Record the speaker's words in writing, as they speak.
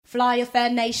Flyer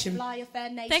Fan Nation.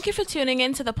 Thank you for tuning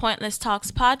in to the Pointless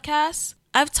Talks podcast.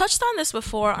 I've touched on this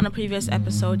before on a previous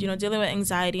episode, dealing with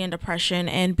anxiety and depression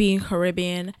and being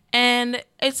Caribbean. And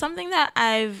it's something that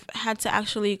I've had to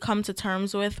actually come to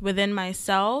terms with within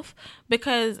myself,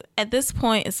 because at this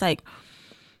point, it's like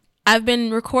I've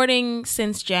been recording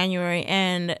since January,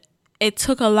 and it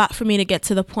took a lot for me to get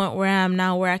to the point where I am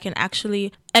now, where I can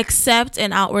actually accept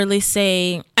and outwardly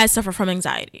say I suffer from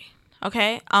anxiety.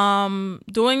 Okay.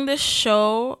 Doing this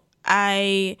show,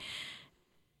 it's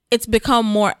become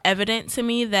more evident to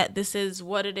me that this is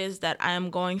what it is that I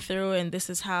am going through, and this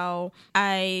is how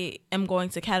I am going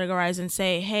to categorize and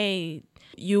say, hey,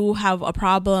 you have a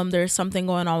problem. There's something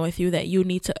going on with you that you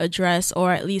need to address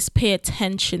or at least pay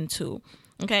attention to.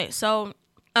 Okay. So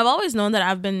I've always known that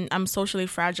I'm socially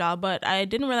fragile, but I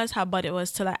didn't realize how bad it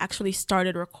was till I actually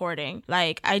started recording.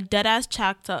 Like, I deadass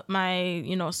chalked up my,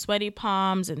 sweaty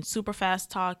palms and super fast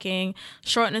talking,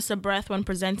 shortness of breath when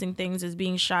presenting things as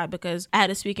being shy because I had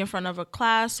to speak in front of a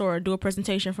class or do a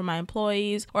presentation for my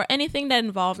employees or anything that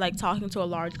involved like talking to a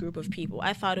large group of people.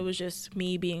 I thought it was just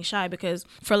me being shy because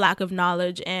for lack of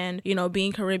knowledge and,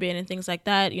 being Caribbean and things like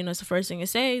that, it's the first thing you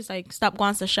say is like, stop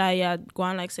going so shy, yeah,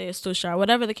 going like say it's too shy,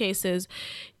 whatever the case is.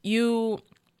 You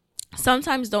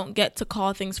sometimes don't get to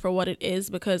call things for what it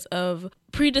is because of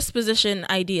predisposition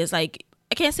ideas. Like,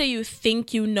 I can't say you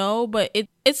think but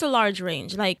it's a large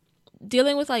range. Like,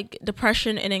 dealing with like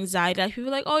depression and anxiety, like people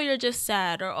are like, oh, you're just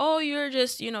sad, or oh, you're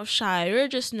just shy, or you're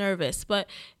just nervous. But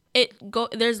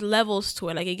there's levels to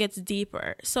it. Like, it gets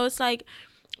deeper. So it's like,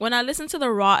 when I listen to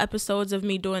the raw episodes of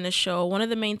me doing the show, one of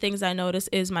the main things I notice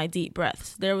is my deep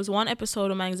breaths. There was one episode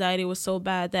where my anxiety was so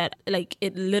bad that like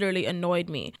it literally annoyed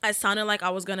me. I sounded like I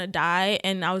was gonna die,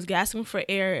 and I was gasping for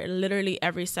air literally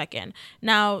every second.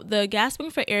 Now, the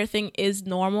gasping for air thing is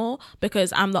normal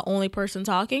because I'm the only person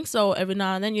talking. So every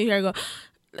now and then you hear it go,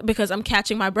 because I'm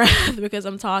catching my breath because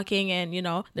I'm talking, and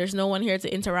there's no one here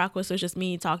to interact with, so it's just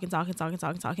me talking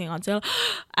until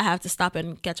I have to stop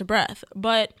and catch a breath.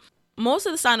 But most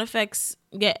of the sound effects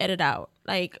get edited out.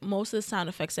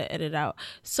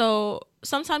 So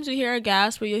sometimes you hear a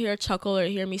gasp, or you hear a chuckle, or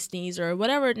you hear me sneeze, or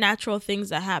whatever natural things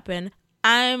that happen.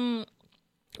 I'm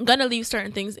gonna leave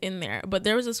certain things in there. But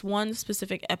there was this one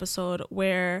specific episode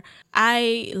where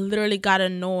I literally got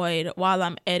annoyed while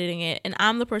I'm editing it, and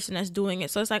I'm the person that's doing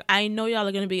it. So it's like, I know y'all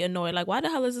are gonna be annoyed. Like, why the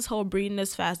hell is this whole breathing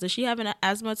this fast? Does she have an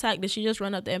asthma attack? Did she just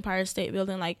run up the Empire State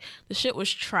Building? Like, the shit was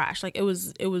trash. Like, it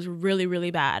was really,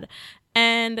 really bad.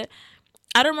 And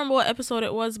I don't remember what episode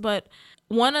it was, but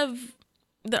one of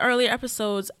the earlier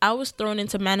episodes, I was thrown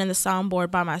into manning the soundboard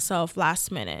by myself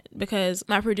last minute because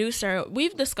my producer,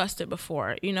 we've discussed it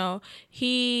before,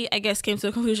 he, I guess, came to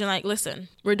the conclusion like, listen,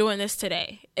 we're doing this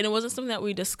today. And it wasn't something that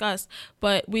we discussed,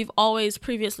 but we've always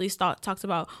previously talked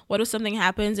about what if something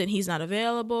happens and he's not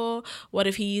available? What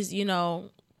if he's,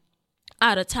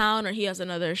 out of town, or he has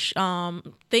another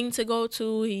thing to go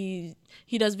to?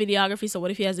 He does videography, so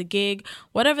what if he has a gig?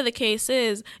 Whatever the case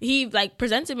is, he like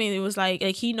presented me, it was like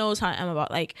he knows how I am about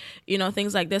like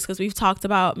things like this, because we've talked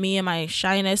about me and my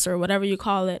shyness or whatever you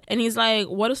call it. And he's like,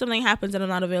 what if something happens and I'm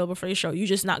not available for your show? You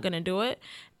just not gonna do it?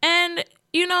 And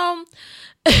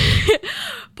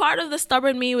part of the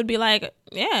stubborn me would be like,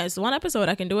 yeah, it's one episode,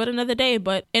 I can do it another day.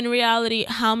 But in reality,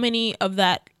 how many of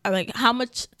that, like how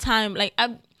much time, like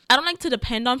I don't like to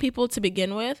depend on people to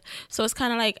begin with. So it's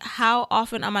kind of like, how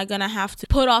often am I going to have to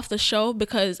put off the show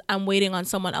because I'm waiting on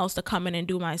someone else to come in and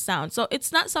do my sound? So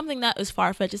it's not something that is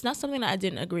far-fetched. It's not something that I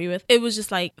didn't agree with. It was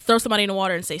just like, throw somebody in the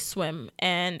water and say swim.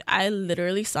 And I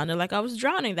literally sounded like I was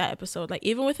drowning that episode. Like,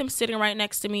 even with him sitting right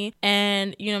next to me,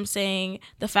 and what I'm saying,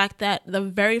 the fact that the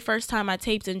very first time I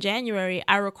taped in January,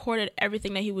 I recorded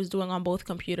everything that he was doing on both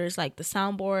computers, like the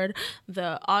soundboard,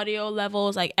 the audio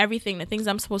levels, like everything, the things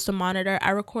I'm supposed to monitor. I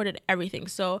recorded everything.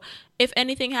 So if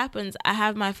anything happens, I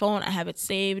have my phone, I have it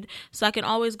saved, so I can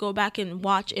always go back and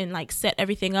watch and like set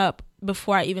everything up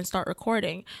before I even start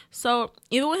recording. So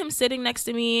even with him sitting next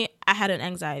to me, I had an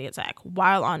anxiety attack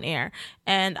while on air,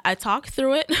 and I talked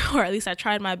through it, or at least I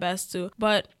tried my best to.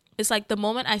 But it's like the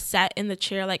moment I sat in the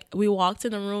chair, like we walked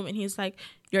in the room and he's like,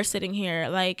 you're sitting here,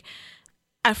 like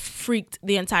I freaked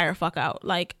the entire fuck out.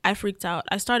 Like, I freaked out.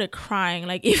 I started crying.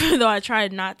 Like, even though I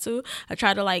tried not to, I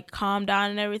tried to like calm down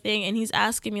and everything. And he's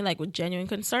asking me like with genuine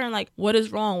concern, like, what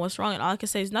is wrong? What's wrong? And all I can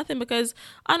say is nothing, because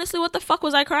honestly, what the fuck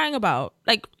was I crying about?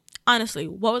 Like, honestly,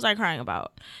 what was I crying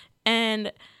about?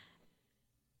 And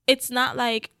it's not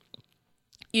like,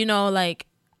 like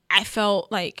I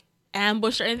felt like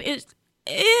ambushed or anything.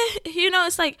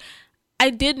 It's like, I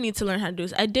did need to learn how to do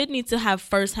this. I did need to have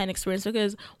firsthand experience,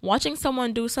 because watching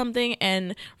someone do something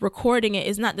and recording it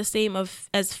is not the same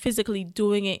as physically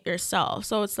doing it yourself.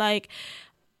 So it's like,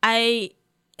 I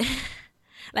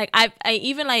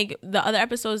even like the other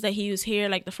episodes that he was here,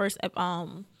 like the first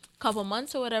couple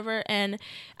months or whatever, and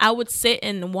I would sit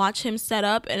and watch him set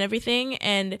up and everything,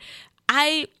 and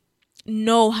I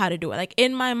know how to do it. Like,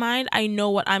 in my mind, I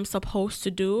know what I'm supposed to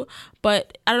do,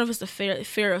 but I don't know if it's the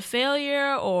fear of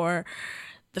failure or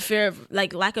the fear of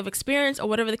like lack of experience or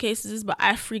whatever the case is, but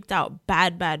I freaked out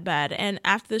bad. And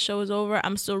after the show was over,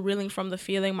 I'm still reeling from the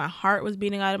feeling. My heart was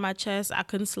beating out of my chest. I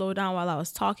couldn't slow down while I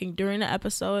was talking during the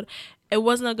episode. It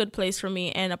wasn't a good place for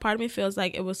me, and a part of me feels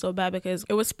like it was so bad because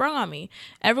it was sprung on me.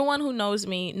 Everyone who knows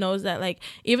me knows that, like,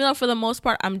 even though for the most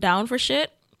part I'm down for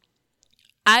shit,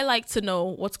 I like to know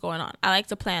what's going on. I like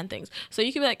to plan things. So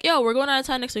you can be like, yo, we're going out of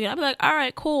town next weekend. I'll be like, all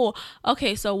right, cool.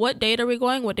 Okay, so what date are we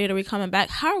going? What date are we coming back?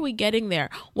 How are we getting there?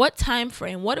 What time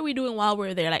frame? What are we doing while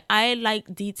we're there? Like, I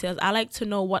like details. I like to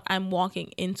know what I'm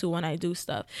walking into when I do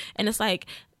stuff. And it's like,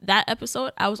 that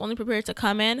episode, I was only prepared to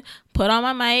come in, put on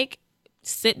my mic,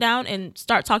 sit down, and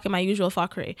start talking my usual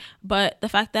fuckery. But the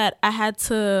fact that I had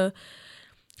to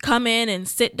come in and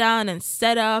sit down and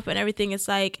set up and everything, it's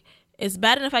like, it's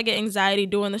bad enough I get anxiety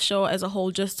doing the show as a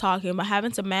whole, just talking, but having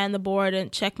to man the board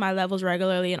and check my levels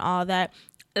regularly and all that,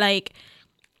 like,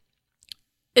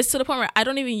 it's to the point where I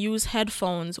don't even use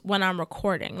headphones when I'm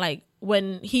recording. Like,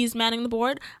 when he's manning the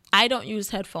board, I don't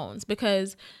use headphones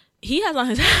because he has on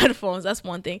his headphones. That's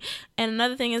one thing. And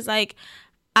another thing is, like,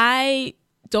 I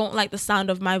don't like the sound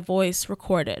of my voice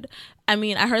recorded. I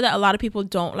mean, I heard that a lot of people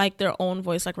don't like their own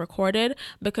voice like recorded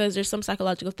because there's some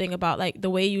psychological thing about like the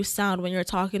way you sound when you're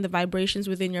talking, the vibrations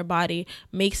within your body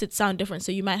makes it sound different.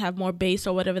 So you might have more bass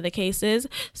or whatever the case is.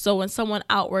 So when someone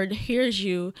outward hears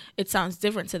you, it sounds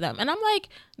different to them. And I'm like,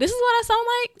 this is what I sound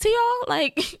like to y'all?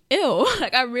 Like, ew.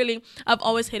 Like, I've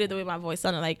always hated the way my voice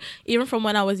sounded. Like, even from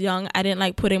when I was young, I didn't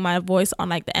like putting my voice on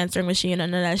like the answering machine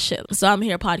and none of that shit. So I'm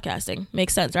here podcasting.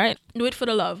 Makes sense, right? Do it for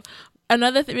the love.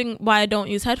 Another thing why I don't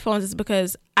use headphones is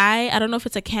because I don't know if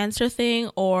it's a cancer thing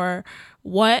or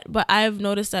what, but I've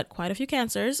noticed that quite a few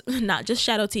cancers, not just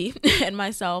Shadow T and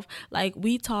myself, like,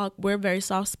 we're very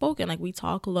soft spoken. Like, we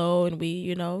talk low and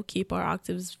we, keep our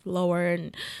octaves lower,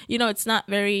 and,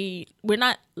 we're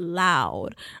not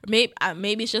loud.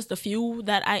 Maybe it's just a few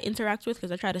that I interact with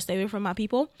because I try to stay away from my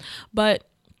people, but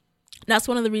that's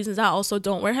one of the reasons I also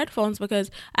don't wear headphones,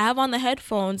 because I have on the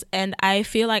headphones and I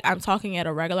feel like I'm talking at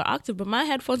a regular octave, but my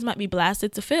headphones might be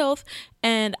blasted to filth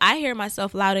and I hear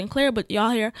myself loud and clear, but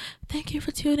y'all hear, thank you for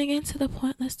tuning into the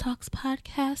Pointless Talks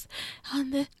podcast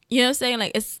on the, you know what I'm saying?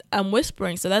 Like, I'm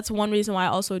whispering. So that's one reason why I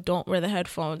also don't wear the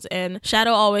headphones. And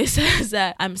Shadow always says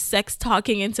that I'm sex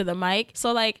talking into the mic.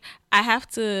 So like, I have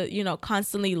to,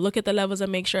 constantly look at the levels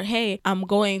and make sure, hey, I'm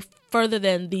going further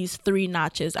than these 3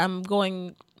 notches. I'm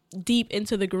going deep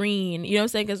into the green, you know what I'm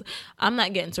saying? Because I'm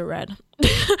not getting to red.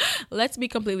 Let's be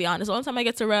completely honest. The only time I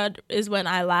get to red is when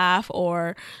I laugh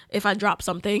or if I drop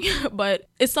something. But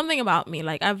it's something about me.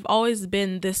 Like, I've always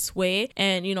been this way,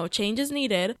 and change is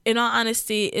needed. In all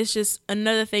honesty, it's just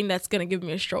another thing that's gonna give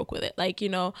me a stroke with it. Like,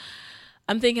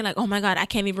 I'm thinking like, oh my God, I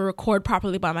can't even record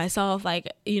properly by myself, like,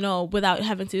 without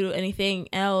having to do anything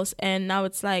else. And now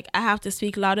it's like, I have to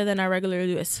speak louder than I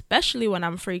regularly do, especially when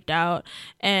I'm freaked out.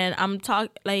 And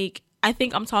I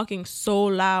think I'm talking so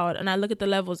loud, and I look at the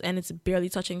levels and it's barely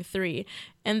touching 3.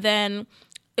 And then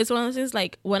it's one of those things,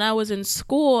 like, when I was in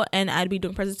school and I'd be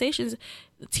doing presentations,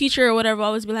 the teacher or whatever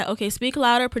always be like, okay, speak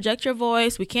louder, project your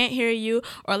voice, we can't hear you.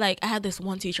 Or like, I had this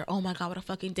one teacher, oh my God, what a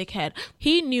fucking dickhead.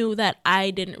 He knew that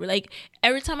I didn't, like,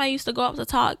 every time I used to go up to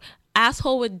talk,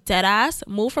 asshole would dead ass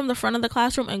move from the front of the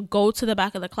classroom and go to the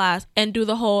back of the class and do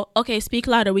the whole, okay, speak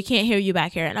louder, we can't hear you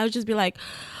back here. And I would just be like,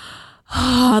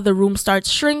 the room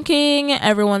starts shrinking,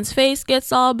 everyone's face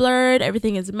gets all blurred,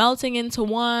 everything is melting into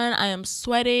one, I am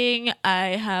sweating, I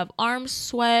have arm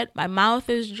sweat, my mouth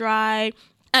is dry,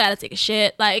 I gotta take a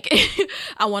shit, like,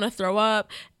 I want to throw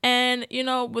up. And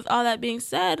with all that being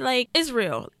said, like, it's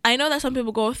real. I know that some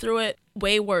people go through it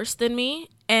way worse than me,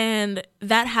 and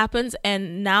that happens,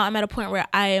 and now I'm at a point where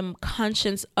I am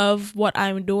conscious of what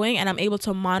I'm doing and I'm able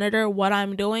to monitor what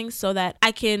I'm doing so that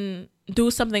I can do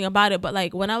something about it. But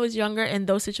like, when I was younger and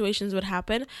those situations would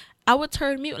happen, I would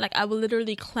turn mute. Like, I would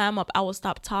literally clam up, I would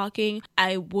stop talking,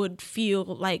 I would feel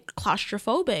like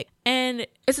claustrophobic. And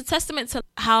it's a testament to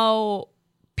how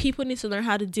people need to learn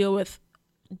how to deal with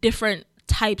different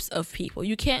types of people.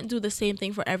 You can't do the same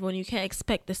thing for everyone. You can't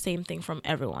expect the same thing from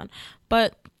everyone.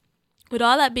 But with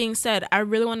all that being said, I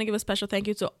really want to give a special thank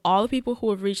you to all the people who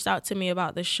have reached out to me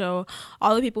about the show,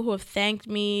 all the people who have thanked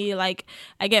me. Like,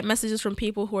 I get messages from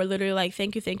people who are literally like,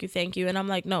 thank you, thank you, thank you. And I'm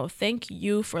like, no, thank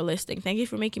you for listening. Thank you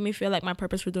for making me feel like my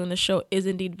purpose for doing the show is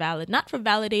indeed valid. Not for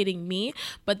validating me,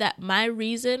 but that my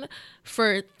reason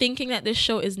for thinking that this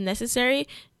show is necessary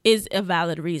is a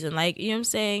valid reason. Like, you know what I'm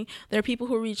saying? There are people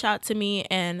who reach out to me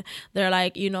and they're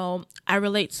like, you know, I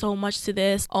relate so much to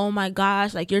this. Oh my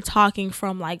gosh, like you're talking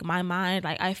from like my mind.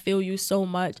 Like I feel you so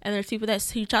much. And there's people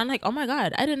that reach out and like, oh my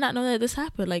God, I did not know that this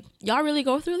happened. Like y'all really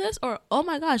go through this? Or oh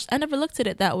my gosh, I never looked at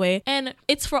it that way. And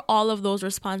it's for all of those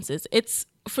responses. It's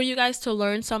for you guys to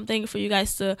learn something, for you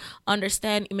guys to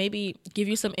understand, maybe give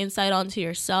you some insight onto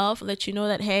yourself, let you know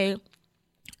that, hey,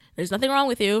 there's nothing wrong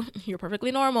with you. You're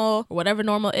perfectly normal, or whatever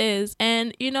normal is.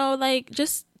 And, you know, like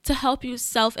just to help you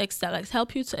self-accept, like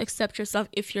help you to accept yourself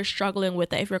if you're struggling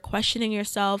with it, if you're questioning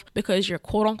yourself because you're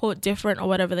quote unquote different or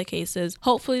whatever the case is.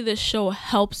 Hopefully this show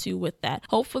helps you with that.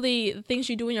 Hopefully the things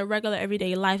you do in your regular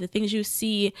everyday life, the things you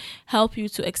see help you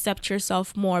to accept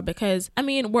yourself more, because I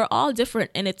mean, we're all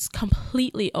different and it's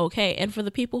completely okay. And for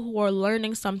the people who are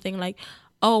learning something like,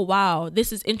 oh wow,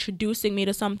 this is introducing me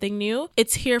to something new,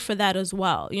 it's here for that as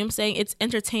well. You know what I'm saying? It's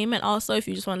entertainment also, if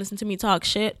you just want to listen to me talk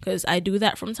shit, because I do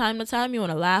that from time to time. You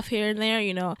want to laugh here and there,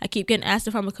 you know. I keep getting asked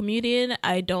if I'm a comedian.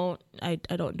 I don't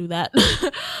do that.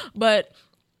 But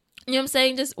you know what I'm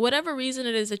saying? Just whatever reason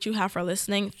it is that you have for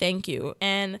listening, thank you.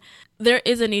 And there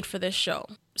is a need for this show.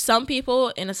 Some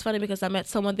people, and it's funny because I met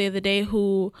someone the other day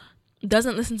who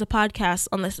doesn't listen to podcasts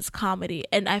unless it's comedy,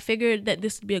 and I figured that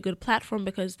this would be a good platform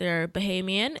because they're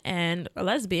Bahamian and a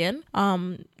lesbian,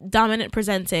 dominant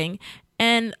presenting,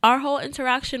 and our whole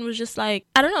interaction was just like,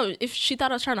 I don't know if she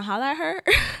thought I was trying to holler at her.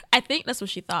 I think that's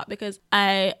what she thought, because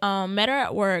I met her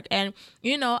at work, and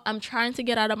you know, I'm trying to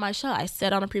get out of my shell. I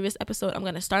said on a previous episode, I'm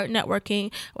gonna start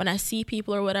networking. When I see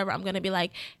people or whatever, I'm gonna be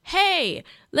like, hey,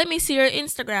 let me see your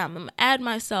Instagram, add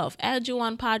myself, add you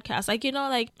on podcast, like, you know,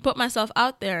 like put myself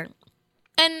out there.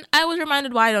 And I was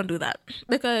reminded why I don't do that,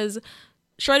 because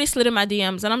Shorty slid in my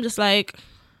DMs and I'm just like,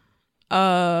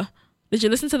 did you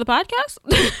listen to the podcast?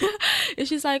 And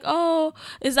she's like, oh,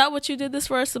 is that what you did this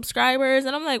for our subscribers?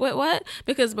 And I'm like, wait, what?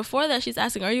 Because before that, she's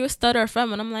asking, are you a stud or a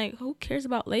femme? And I'm like, who cares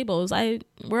about labels?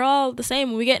 We're all the same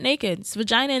when we get naked. It's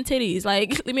vagina and titties.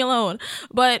 Like, leave me alone.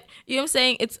 But you know what I'm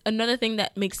saying? It's another thing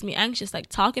that makes me anxious, like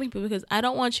talking to people, because I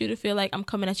don't want you to feel like I'm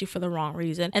coming at you for the wrong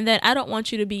reason. And then I don't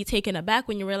want you to be taken aback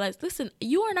when you realize, listen,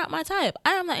 you are not my type.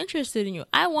 I am not interested in you.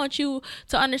 I want you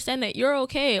to understand that you're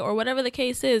okay, or whatever the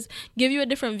case is, give you a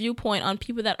different viewpoint on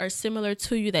people that are similar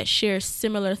to you, that share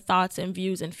similar thoughts and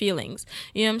views and feelings.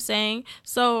 You know what I'm saying?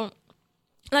 So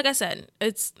like I said,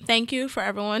 it's thank you for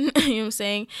everyone, you know what I'm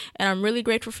saying? And I'm really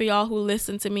grateful for y'all who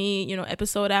listen to me, you know,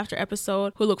 episode after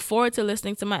episode, who look forward to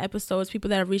listening to my episodes, people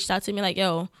that have reached out to me like,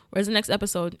 yo, where's the next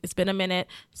episode? It's been a minute.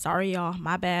 Sorry, y'all.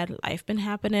 My bad. Life been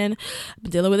happening. I've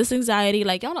been dealing with this anxiety.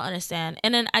 Like, y'all don't understand.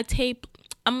 And then I tape,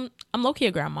 I'm low-key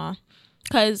a grandma,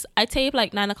 because I tape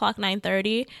like 9 o'clock,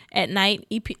 9:30 at night,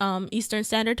 Eastern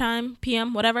Standard Time,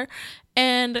 PM, whatever.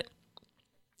 And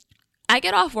I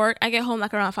get off work, I get home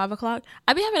like around 5 o'clock.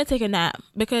 I be having to take a nap,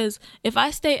 because if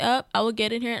I stay up, I will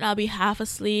get in here and I'll be half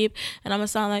asleep and I'm gonna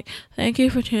sound like, thank you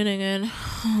for tuning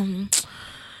in.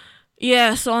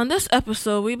 Yeah, so on this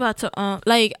episode, we about to, I'm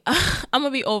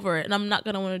gonna be over it and I'm not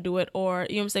gonna want to do it. Or,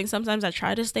 you know what I'm saying? Sometimes I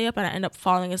try to stay up and I end up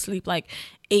falling asleep like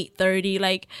 8:30.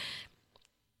 Like,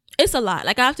 it's a lot.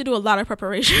 Like, I have to do a lot of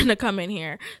preparation to come in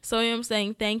here. So, you know what I'm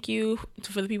saying? Thank you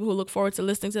for the people who look forward to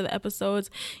listening to the episodes.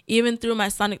 Even through my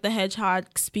Sonic the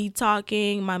Hedgehog speed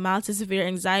talking, my mild to severe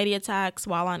anxiety attacks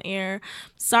while on air.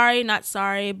 Sorry, not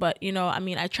sorry. But, you know, I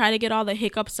mean, I try to get all the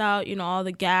hiccups out, you know, all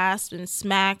the gasps and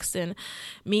smacks and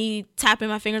me tapping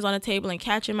my fingers on the table and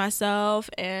catching myself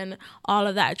and all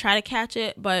of that. I try to catch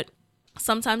it, but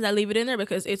sometimes I leave it in there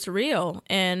because it's real.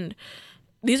 And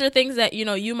these are things that, you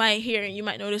know, you might hear and you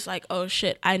might notice like, oh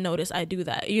shit, I notice I do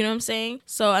that. You know what I'm saying?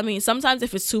 So, I mean, sometimes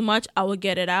if it's too much, I will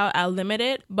get it out. I'll limit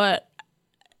it. But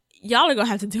y'all are gonna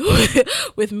have to deal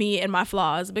with me and my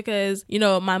flaws, because, you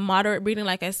know, my moderate breathing,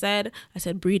 like I said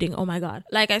breathing. Oh my God.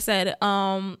 Like I said,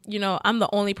 you know, I'm the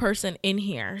only person in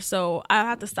here. So I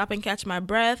have to stop and catch my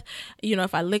breath. You know,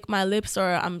 if I lick my lips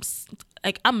or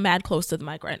I'm mad close to the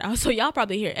mic right now, so y'all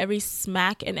probably hear every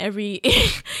smack and every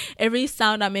every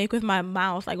sound I make with my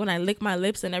mouth, like when I lick my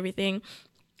lips and everything.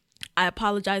 I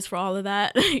apologize for all of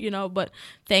that, you know, but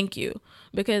thank you,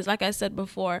 because like I said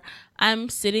before, I'm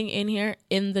sitting in here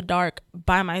in the dark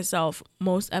by myself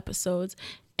most episodes,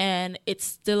 and it's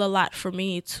still a lot for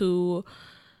me to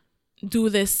do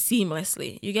this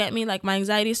seamlessly. You get me? Like, my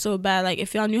anxiety is so bad. Like,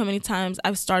 if y'all knew how many times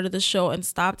I've started the show and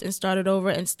stopped and started over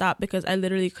and stopped because I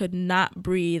literally could not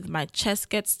breathe. My chest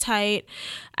gets tight.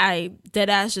 I dead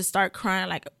ass just start crying,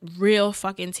 like real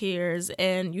fucking tears.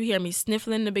 And you hear me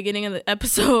sniffling in the beginning of the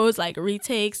episodes, like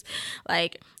retakes.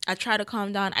 Like, I try to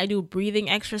calm down. I do breathing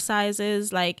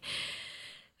exercises. Like,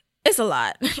 it's a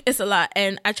lot. It's a lot.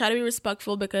 And I try to be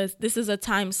respectful because this is a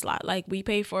time slot. Like, we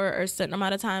pay for a certain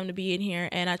amount of time to be in here.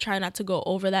 And I try not to go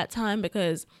over that time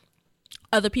because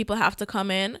other people have to come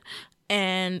in.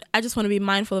 And I just want to be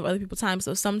mindful of other people's time.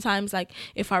 So sometimes, like,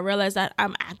 if I realize that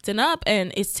I'm acting up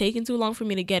and it's taking too long for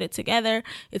me to get it together,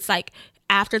 it's like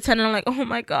after 10 and I'm like, oh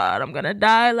my God, I'm going to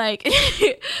die. Like, you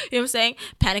know what I'm saying?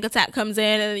 Panic attack comes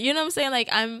in and you know what I'm saying? Like,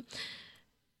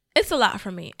 it's a lot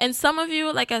for me. And some of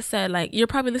you, like I said, like, you're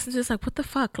probably listening to this like, what the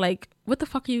fuck? Like, what the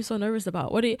fuck are you so nervous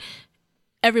about?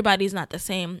 Everybody's not the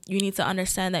same. You need to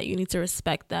understand that. You need to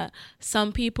respect that.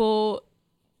 Some people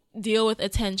deal with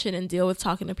attention and deal with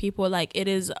talking to people like it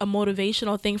is a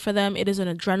motivational thing for them. It is an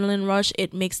adrenaline rush.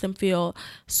 It makes them feel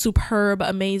superb,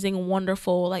 amazing,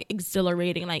 wonderful, like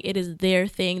exhilarating. Like, it is their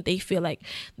thing. They feel like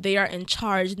they are in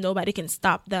charge. Nobody can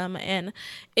stop them. And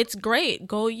it's great.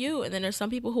 Go you. And then there's some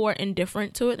people who are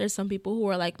indifferent to it. There's some people who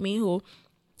are like me who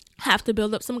have to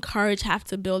build up some courage, have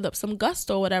to build up some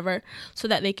gusto, whatever, so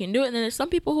that they can do it. And then there's some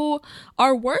people who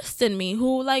are worse than me,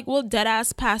 who like will dead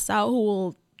ass pass out, who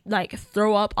will like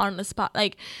throw up on the spot.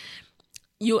 Like,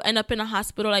 you end up in a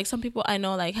hospital. Like, some people I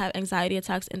know like have anxiety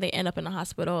attacks and they end up in a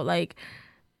hospital, like,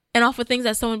 and off of things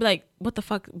that someone be like, what the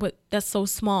fuck, but that's so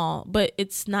small. But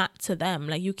it's not to them.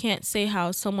 Like, you can't say how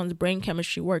someone's brain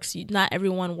chemistry works. Not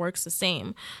everyone works the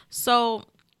same. So,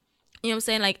 you know what I'm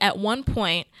saying? Like, at one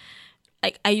point,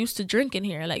 like, I used to drink in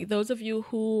here. Like, those of you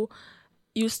who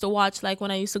used to watch, like, when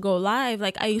I used to go live,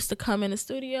 like, I used to come in the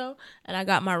studio and I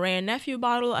got my Ray and Nephew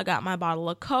bottle, I got my bottle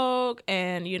of Coke,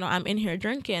 and, you know, I'm in here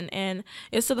drinking. And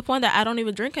it's to the point that I don't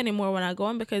even drink anymore when I go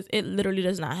in because it literally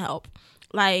does not help.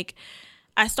 Like,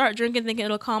 I start drinking thinking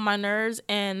it'll calm my nerves,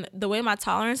 and the way my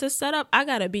tolerance is set up, I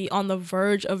gotta be on the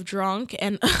verge of drunk,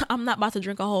 and I'm not about to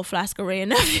drink a whole flask of Ray and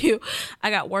Nephew.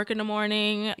 I got work in the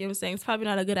morning. You know what I'm saying? It's probably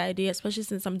not a good idea, especially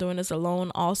since I'm doing this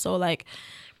alone. Also, like,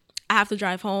 I have to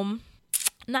drive home.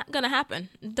 Not gonna happen.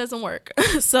 It doesn't work.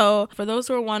 So for those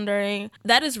who are wondering,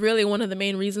 that is really one of the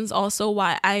main reasons also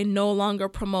why I no longer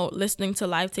promote listening to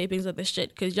live tapings of this shit,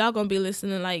 because y'all gonna be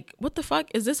listening like, what the fuck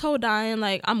is this whole dying?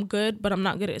 Like, I'm good, but I'm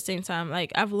not good at the same time.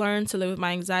 Like, I've learned to live with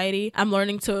my anxiety. I'm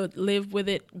learning to live with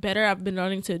it better. I've been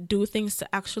learning to do things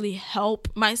to actually help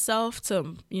myself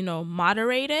to, you know,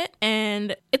 moderate it.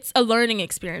 And it's a learning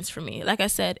experience for me. Like I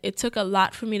said, it took a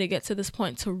lot for me to get to this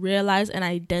point to realize and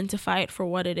identify it for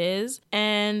what it is.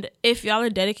 And if y'all are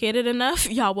dedicated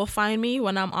enough, y'all will find me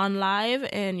when I'm on live,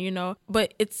 and, you know,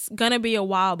 but it's gonna be a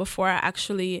while before I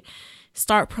actually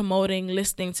start promoting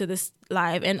listening to this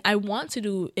live. And I want to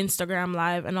do Instagram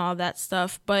live and all that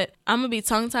stuff, but I'm gonna be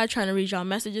tongue-tied trying to read y'all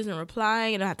messages and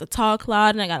replying, and I have to talk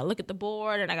loud, and I gotta look at the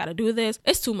board, and I gotta do this.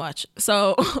 It's too much.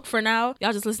 So for now,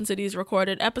 y'all just listen to these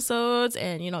recorded episodes,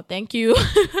 and, you know, thank you.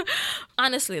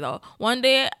 Honestly though, one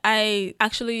day I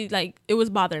actually, like, it was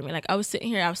bothering me. Like, I was sitting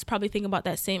here, I was probably thinking about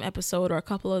that same episode or a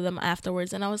couple of them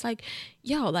afterwards, and I was like,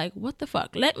 yo, like, what the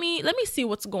fuck? Let me see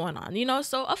what's going on, you know?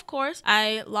 So of course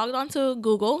I logged on to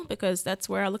Google, because that's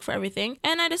where I look for everything.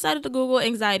 And I decided to Google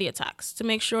anxiety attacks to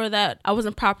make sure that I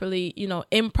wasn't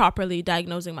improperly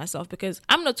diagnosing myself, because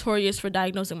I'm notorious for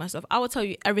diagnosing myself. I will tell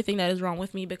you everything that is wrong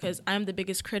with me because I'm the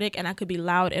biggest critic, and I could be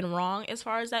loud and wrong as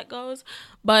far as that goes.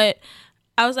 But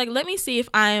I was like, let me see if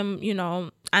I'm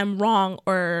wrong,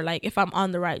 or like if I'm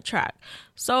on the right track.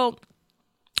 So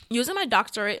using my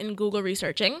doctorate in Google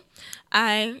researching,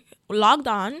 I logged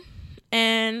on,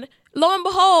 and lo and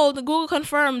behold, Google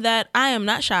confirmed that I am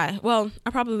not shy. Well, I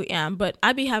probably am, but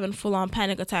I be having full-on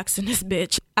panic attacks in this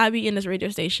bitch. I be in this radio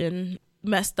station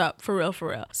messed up, for real.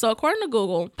 So according to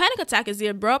Google, panic attack is the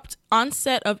abrupt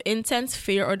onset of intense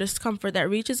fear or discomfort that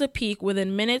reaches a peak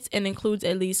within minutes and includes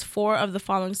at least 4 of the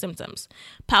following symptoms: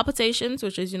 palpitations,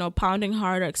 which is, you know, pounding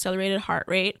heart or accelerated heart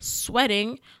rate;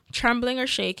 sweating; trembling or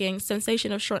shaking;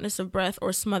 sensation of shortness of breath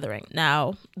or smothering.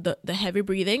 Now, the heavy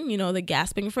breathing, you know, the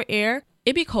gasping for air.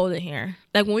 It be cold in here.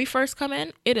 Like when we first come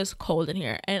in, it is cold in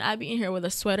here, and I be in here with a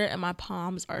sweater and my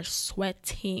palms are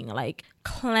sweating, like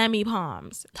clammy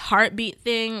palms. Heartbeat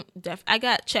thing, I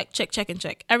got check.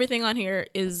 Everything on here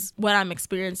is what I'm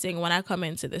experiencing when I come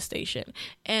into this station.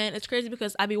 And it's crazy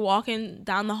because I be walking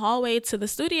down the hallway to the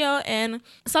studio, and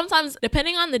sometimes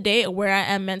depending on the day where I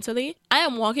am mentally, I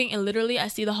am walking and literally I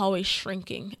see the hallway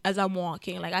shrinking as I'm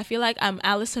walking. Like I feel like I'm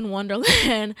Alice in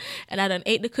Wonderland and I done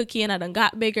ate the cookie and I done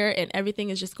got bigger and everything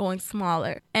is just going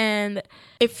smaller. And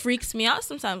it freaks me out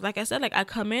sometimes. Like I said, like I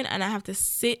come in and I have to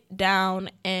sit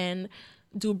down and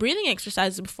do breathing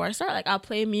exercises before I start. Like I'll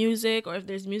play music, or if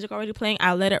there's music already playing,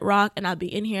 I'll let it rock and I'll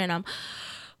be in here and I'm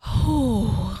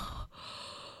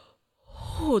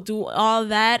do all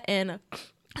that. And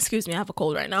excuse me, I have a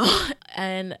cold right now.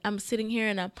 And I'm sitting here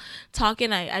and I'm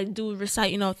talking. I do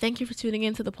recite, thank you for tuning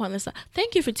in to the Pointless.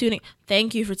 Thank you for tuning.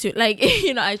 Like,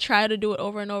 I try to do it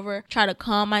over and over, try to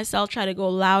calm myself, try to go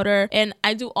louder. And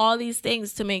I do all these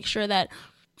things to make sure that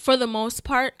for the most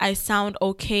part, I sound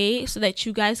okay so that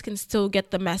you guys can still get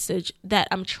the message that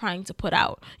I'm trying to put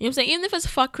out. You know what I'm saying? Even if it's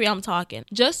fuckery I'm talking,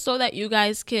 just so that you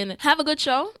guys can have a good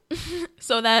show,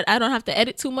 so that I don't have to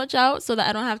edit too much out, so that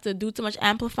I don't have to do too much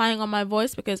amplifying on my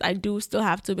voice, because I do still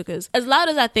have to, because as loud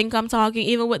as I think I'm talking,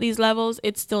 even with these levels,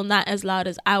 it's still not as loud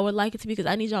as I would like it to be, because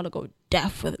I need y'all to go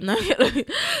deaf with it. No,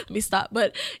 let me stop.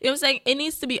 But you know what I'm saying? It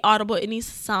needs to be audible. It needs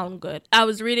to sound good. I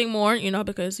was reading more,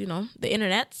 because, the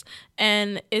internets,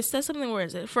 and it says something, where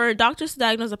is it? For doctors to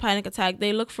diagnose a panic attack,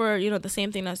 they look for, the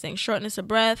same thing I was saying: shortness of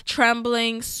breath,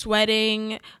 trembling,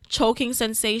 sweating, choking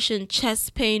sensation,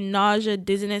 chest pain, nausea,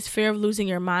 dizziness, fear of losing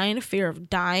your mind, fear of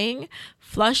dying,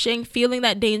 flushing, feeling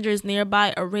that danger is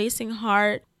nearby, a racing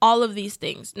heart, all of these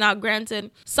things. Now,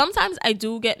 granted, sometimes I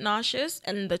do get nauseous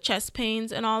and the chest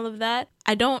pains and all of that.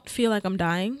 I don't feel like I'm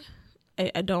dying.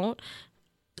 I don't.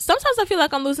 Sometimes I feel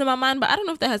like I'm losing my mind, but I don't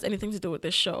know if that has anything to do with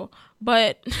this show.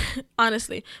 But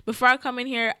honestly, before I come in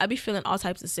here, I be feeling all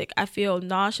types of sick. I feel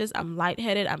nauseous. I'm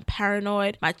lightheaded. I'm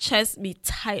paranoid. My chest be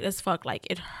tight as fuck. Like,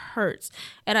 it hurts.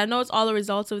 And I know it's all the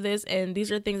results of this. And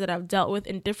these are things that I've dealt with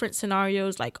in different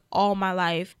scenarios, like, all my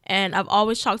life. And I've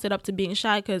always chalked it up to being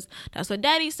shy, because that's what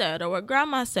daddy said, or what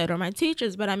grandma said, or my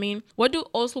teachers. But I mean, what do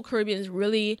old school Caribbeans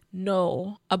really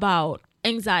know about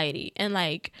anxiety and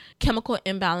like chemical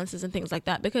imbalances and things like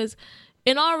that? Because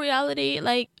in all reality,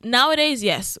 like, nowadays,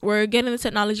 yes, we're getting the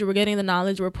technology, we're getting the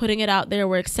knowledge, we're putting it out there,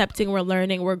 we're accepting, we're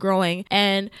learning, we're growing.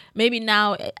 And maybe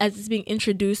now, as it's being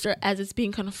introduced, or as it's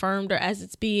being confirmed, or as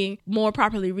it's being more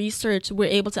properly researched, we're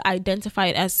able to identify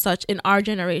it as such in our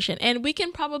generation. And we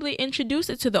can probably introduce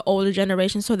it to the older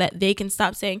generation so that they can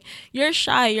stop saying, you're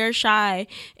shy,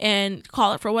 and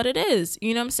call it for what it is.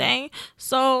 You know what I'm saying?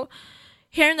 So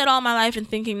hearing that all my life and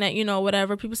thinking that,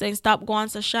 whatever, people saying stop going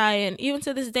so shy, and even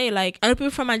to this day, like, other people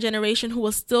from my generation who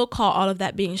will still call all of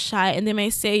that being shy, and they may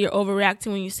say you're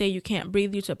overreacting when you say you can't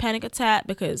breathe due to a panic attack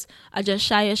because I just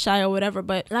shy or whatever.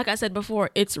 But like I said before,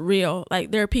 it's real.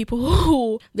 Like, there are people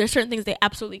who, there's certain things they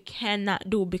absolutely cannot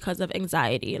do because of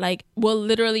anxiety. Like, will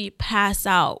literally pass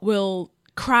out, will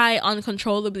cry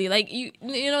uncontrollably. Like, you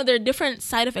know, there are different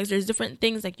side effects. There's different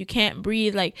things, like you can't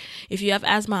breathe. Like, if you have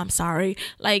asthma, I'm sorry.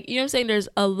 Like, you know what I'm saying? There's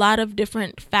a lot of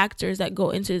different factors that go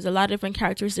into it. There's a lot of different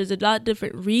characters. There's a lot of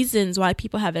different reasons why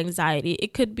people have anxiety.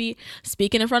 It could be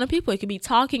speaking in front of people. It could be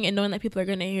talking and knowing that people are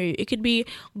going to hear you. It could be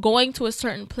going to a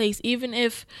certain place, even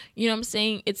if, you know what I'm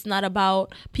saying, it's not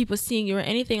about people seeing you or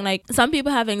anything. Like, some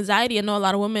people have anxiety. I know a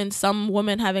lot of women, some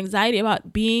women have anxiety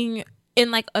about being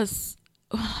in like a,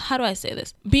 how do I say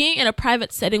this? Being in a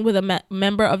private setting with a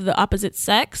member of the opposite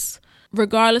sex,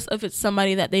 regardless if it's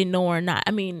somebody that they know or not.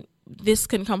 I mean, this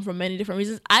can come from many different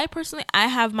reasons. I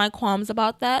have my qualms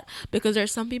about that, because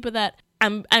there's some people that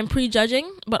I'm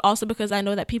prejudging, but also because I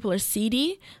know that people are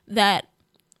seedy, that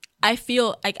I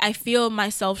feel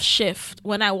myself shift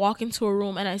when I walk into a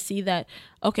room and I see that,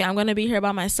 okay, I'm going to be here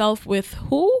by myself with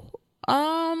who?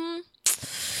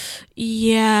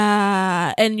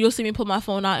 Yeah, and you'll see me pull my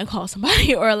phone out and call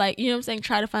somebody, or like, you know what I'm saying,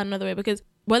 try to find another way. Because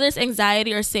whether it's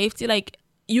anxiety or safety, like,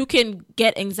 you can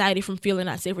get anxiety from feeling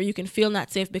not safe, or you can feel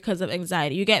not safe because of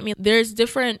anxiety. You get me? There's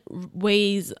different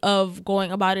ways of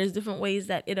going about it. There's different ways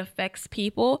that it affects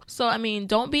people. So, I mean,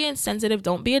 don't be insensitive.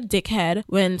 Don't be a dickhead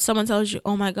when someone tells you,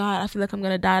 oh my God, I feel like I'm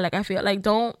going to die. Like, I feel like,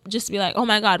 don't just be like, oh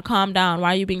my God, calm down.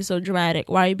 Why are you being so dramatic?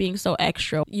 Why are you being so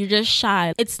extra? You're just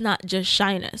shy. It's not just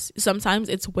shyness. Sometimes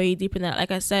it's way deeper than that.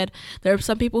 Like I said, there are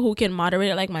some people who can moderate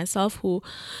it, like myself, who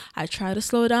I try to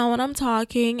slow down when I'm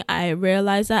talking. I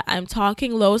realize that I'm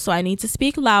talking low, so I need to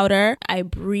speak louder. I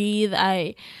breathe.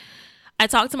 I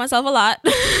talk to myself a lot.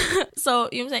 So,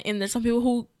 you know what I'm saying? And there's some people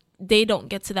who, they don't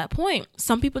get to that point.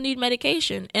 Some people need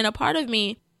medication. And a part of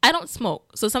me I don't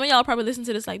smoke. So some of y'all probably listen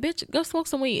to this like, bitch, go smoke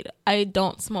some weed. I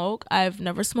don't smoke. I've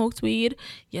never smoked weed.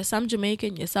 Yes, I'm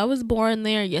Jamaican. Yes, I was born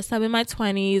there. Yes, I'm in my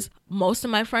 20s. Most of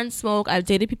my friends smoke. I've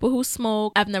dated people who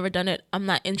smoke. I've never done it. I'm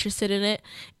not interested in it.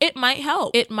 It might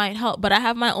help. It might help. But I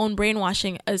have my own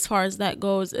brainwashing as far as that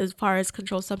goes, as far as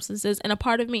controlled substances. And a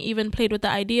part of me even played with the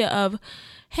idea of,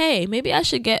 hey, maybe I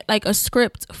should get like a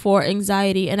script for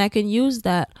anxiety and I can use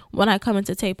that when I come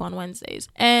into tape on Wednesdays.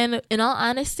 And in all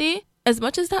honesty, as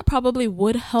much as that probably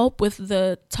would help with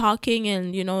the talking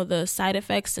and, you know, the side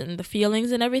effects and the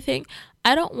feelings and everything,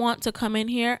 I don't want to come in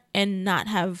here and not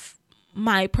have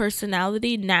my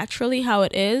personality naturally how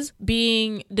it is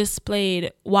being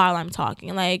displayed while I'm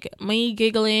talking. Like me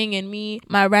giggling and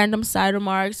my random side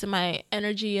remarks and my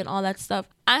energy and all that stuff.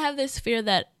 I have this fear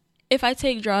that if I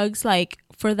take drugs like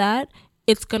for that,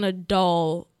 it's gonna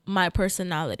dull my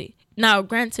personality. Now,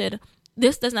 granted,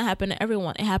 this doesn't happen to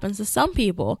everyone. It happens to some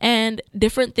people, and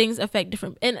different things affect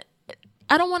different. And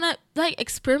I don't want to like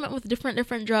experiment with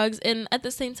different drugs, and at the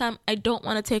same time, I don't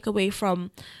want to take away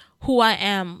from who I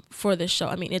am for this show.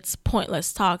 I mean, it's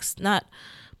pointless talks, not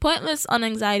pointless on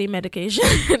anxiety medication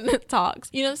talks.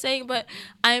 You know what I'm saying? But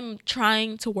I'm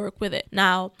trying to work with it.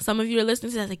 Now, some of you are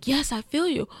listening to that like, yes, I feel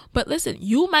you. But listen,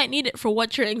 you might need it for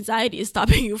what your anxiety is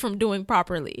stopping you from doing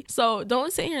properly. So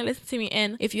don't sit here and listen to me.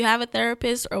 And if you have a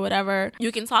therapist or whatever,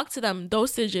 you can talk to them.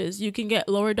 Dosages, you can get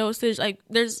lower dosage. Like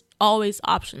there's always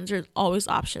options. There's always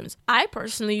options. I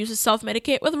personally used to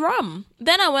self-medicate with rum.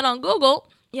 Then I went on Google.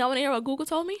 Y'all want to hear what Google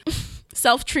told me?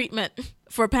 Self-treatment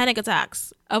for panic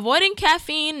attacks. Avoiding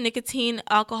caffeine, nicotine,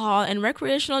 alcohol, and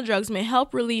recreational drugs may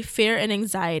help relieve fear and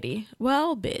anxiety.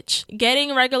 Well, bitch.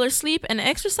 Getting regular sleep and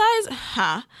exercise?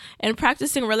 And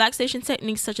practicing relaxation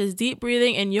techniques such as deep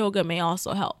breathing and yoga may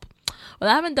also help. Well,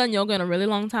 I haven't done yoga in a really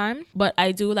long time, but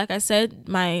I do, like I said,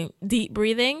 my deep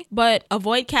breathing. But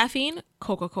avoid caffeine,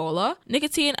 Coca-Cola.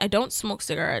 Nicotine, I don't smoke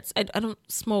cigarettes. I don't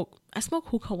smoke. I smoke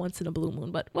hookah once in a blue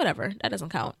moon, but whatever. That doesn't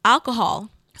count. Alcohol.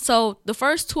 So the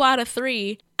first 2 out of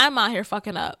 3, I'm out here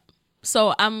fucking up.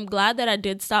 So I'm glad that I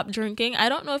did stop drinking. I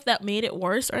don't know if that made it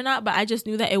worse or not, but I just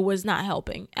knew that it was not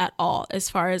helping at all as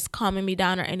far as calming me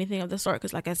down or anything of the sort.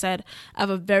 Because like I said, I have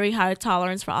a very high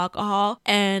tolerance for alcohol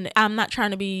and I'm not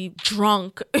trying to be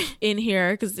drunk in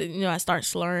here because, you know, I start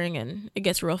slurring and it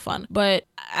gets real fun. But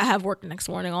I have work the next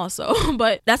morning also.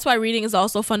 But that's why reading is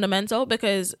also fundamental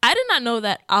because I did not know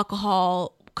that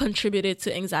alcohol contributed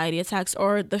to anxiety attacks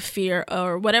or the fear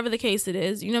or whatever the case it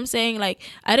is. You know what I'm saying? Like,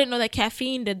 I didn't know that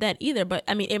caffeine did that either, but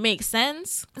I mean, it makes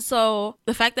sense. So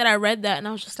the fact that I read that and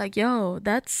I was just like, yo,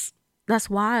 that's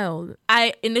wild.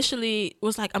 I initially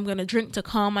was like, I'm gonna drink to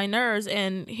calm my nerves,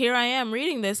 and here I am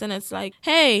reading this and it's like,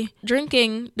 hey,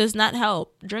 drinking does not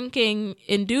help. Drinking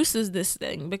induces this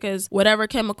thing because whatever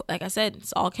chemical, like I said,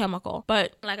 it's all chemical.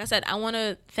 But like I said, I want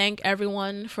to thank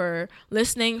everyone for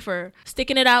listening, for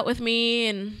sticking it out with me,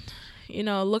 and you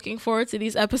know, looking forward to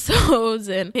these episodes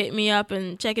and hit me up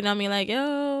and checking on me like,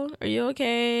 yo, are you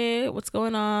okay? What's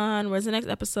going on? Where's the next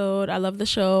episode? I love the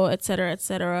show, etc.,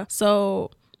 etc.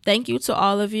 So thank you to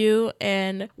all of you,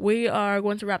 and we are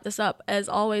going to wrap this up. As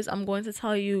always, I'm going to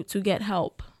tell you to get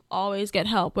help. Always get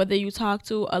help, whether you talk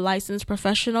to a licensed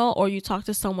professional or you talk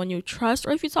to someone you trust,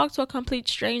 or if you talk to a complete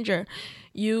stranger.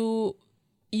 You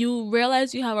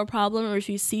realize you have a problem, or if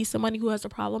you see somebody who has a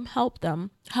problem, help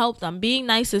them. Being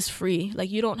nice is free. Like,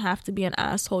 you don't have to be an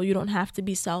asshole. You don't have to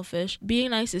be selfish.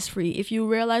 Being nice is free. If you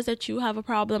realize that you have a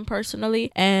problem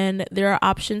personally and there are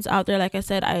options out there, like I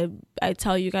said, I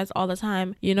tell you guys all the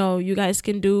time, you know, you guys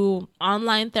can do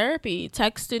online therapy,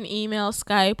 text and email,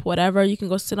 Skype, whatever. You can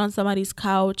go sit on somebody's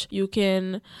couch. You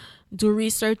can do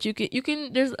research. You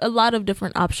can, there's a lot of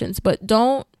different options, but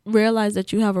don't realize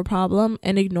that you have a problem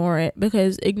and ignore it,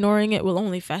 because ignoring it will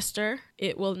only fester.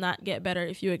 It will not get better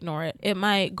if you ignore it. It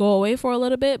might go away for a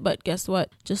little bit, but guess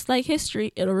what? Just like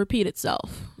history, it'll repeat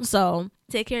itself. So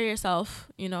take care of yourself,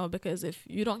 you know, because if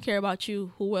you don't care about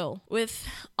you, who will? With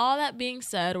all that being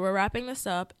said, we're wrapping this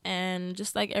up, and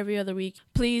just like every other week,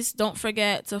 please don't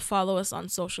forget to follow us on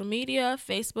social media: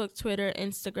 Facebook, Twitter,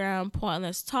 Instagram,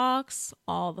 Pointless Talks,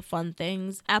 all the fun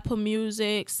things, Apple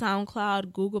Music,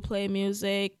 SoundCloud, Google Play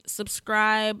Music.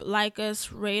 Subscribe, like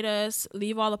us, rate us,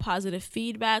 leave all the positive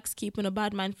feedbacks, keeping a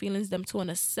bad mind feelings them to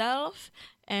on self.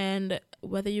 And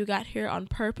whether you got here on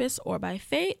purpose or by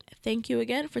fate, thank you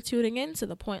again for tuning in to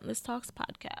the Pointless Talks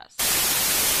podcast.